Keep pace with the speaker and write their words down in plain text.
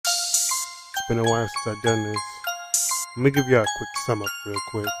been a while since I've done this. Let me give you a quick sum up real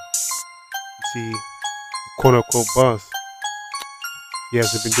quick. You see, quote unquote boss, he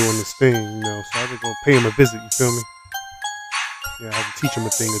hasn't been doing this thing, you know, so I had to go pay him a visit, you feel me? Yeah, I had to teach him a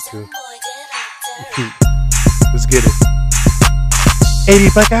thing or two. Let's get it.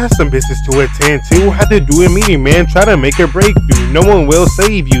 ADBlack, I have some business to attend to. Had to do a meeting, man. Try to make a breakthrough. No one will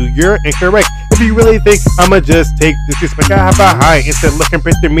save you. You're incorrect. If you really think I'ma just take disrespect, I have a high instead look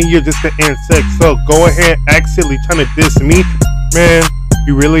compared to me. You're just an insect. So go ahead, act silly, trying to diss me, man.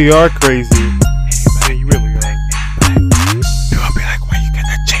 You really are crazy. Man, you really are. You gonna be like, why you got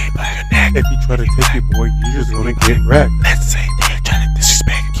that chain by your neck? If you try to take it, boy, you're just gonna get wrecked. Let's say they trying to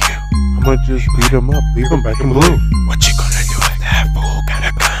disrespect you. I'ma just beat him up, leave him back in blue. What you gonna do if that fool got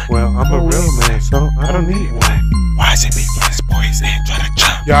a gun? Well, I'm a real man, so I don't need one. Why is it me against boys and try to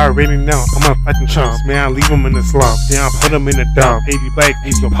jump? Y'all already know, I'm a fucking chump. Man, I leave him in the slump. Then I put him in the dump. ADBlack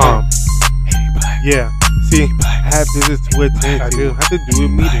needs your palm. ADBlack. Yeah, see, I have business to attend to. I have to do a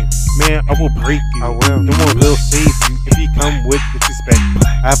meeting. Man, I will break you. I will. No one will save you if you come with disrespect.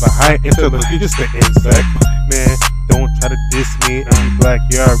 I have a high intellect, you just an insect. Man, don't try to diss me. ADBlack,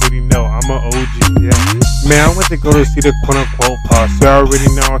 you already know I'm an OG. Yeah. Man, I went to go to see the quote unquote boss. You already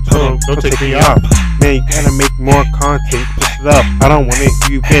know I told him, don't take me off. Man, you gotta make more content. Push it up. I don't wanna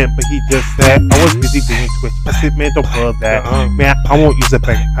hear you vent, but he just said I was busy doing Twitch. I said, man, don't bother that. Man, I won't use it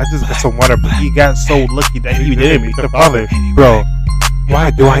back. I just got some water, but he got so lucky that he didn't meet the father. Bro,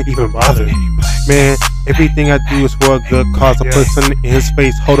 why do I even bother? Man, everything I do is for a good cause. I put something in his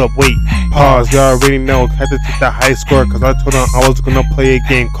face. Hold up, wait, pause. Y'all already know. Had to take the high score because I told him I was gonna play a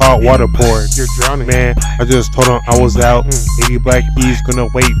game called Waterboard. You're drowning, man. I just told him I was out. ADBlack, he's gonna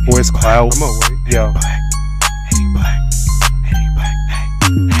wait for his clout. I'm gonna wait. Yo.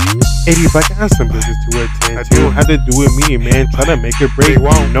 ADBlack, I have some business to attend to. Had to do a meeting, man. Try to make it break.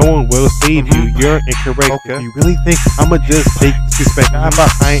 No one will save you. You're incorrect. If you really think I'ma just take disrespect, I have a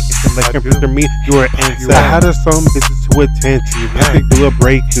high intellect compared to me. You're an insect. I had some business to attend to. Had to do a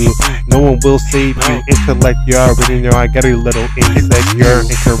breakthrough. No one will save you. Intellect, you already know I got a little insect. You're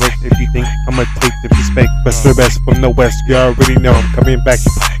incorrect if you think I'ma take disrespect. Best of the best from the west. You already know I'm coming back.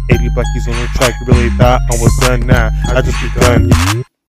 ADBlack, he's on the track. You really thought I was done? Nah, I just begun.